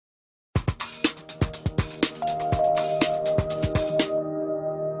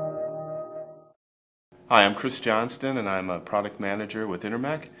Hi, I'm Chris Johnston and I'm a product manager with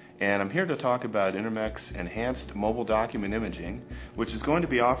Intermec, and I'm here to talk about Intermec's enhanced mobile document imaging, which is going to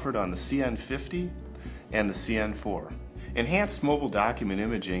be offered on the CN50 and the CN4. Enhanced mobile document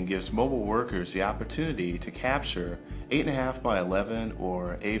imaging gives mobile workers the opportunity to capture 8.5 by 11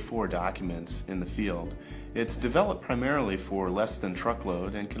 or A4 documents in the field. It's developed primarily for less than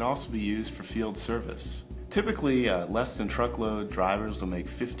truckload and can also be used for field service. Typically, less than truckload drivers will make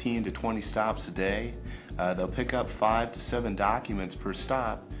 15 to 20 stops a day. They'll pick up 5 to 7 documents per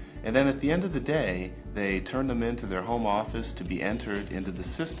stop, and then at the end of the day, they turn them into their home office to be entered into the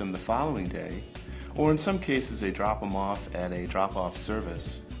system the following day, or in some cases they drop them off at a drop-off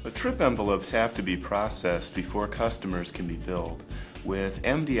service. But trip envelopes have to be processed before customers can be billed. With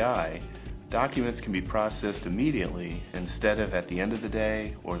MDI, documents can be processed immediately instead of at the end of the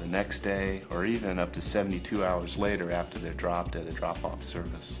day or the next day or even up to 72 hours later after they're dropped at a drop-off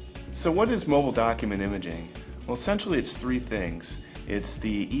service. So what is mobile document imaging? Well, essentially it's three things. It's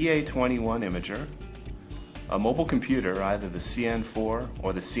the EA21 imager, a mobile computer, either the CN4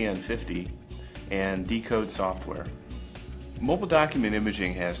 or the CN50, and decode software. Mobile document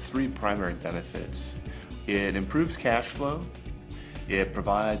imaging has three primary benefits. It improves cash flow, it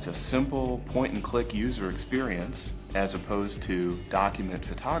provides a simple point-and-click user experience as opposed to document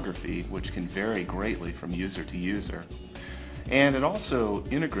photography, which can vary greatly from user to user. And it also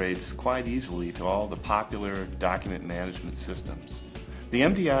integrates quite easily to all the popular document management systems. The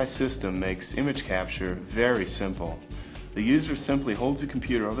MDI system makes image capture very simple. The user simply holds the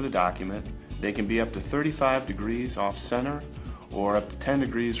computer over the document. They can be up to 35 degrees off-center or up to 10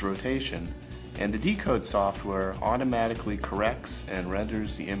 degrees rotation, and the decode software automatically corrects and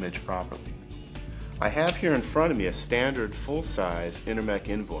renders the image properly. I have here in front of me a standard full-size Intermec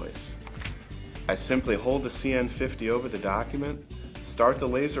invoice. I simply hold the CN50 over the document, start the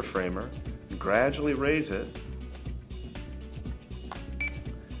laser framer, and gradually raise it.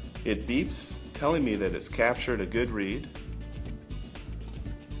 It beeps, telling me that it's captured a good read.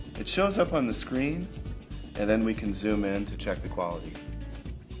 It shows up on the screen, and then we can zoom in to check the quality.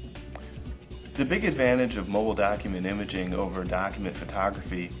 The big advantage of mobile document imaging over document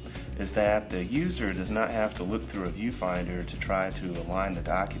photography is that the user does not have to look through a viewfinder to try to align the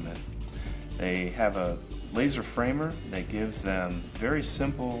document. They have a laser framer that gives them very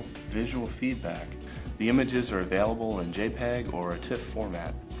simple visual feedback. The images are available in JPEG or a TIFF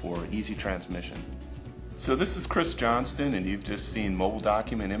format for easy transmission. So this is Chris Johnston, and you've just seen mobile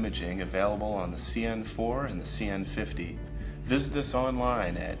document imaging available on the CN4 and the CN50. Visit us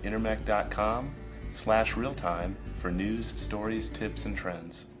online at intermec.com/realtime for news, stories, tips, and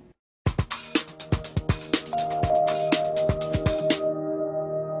trends.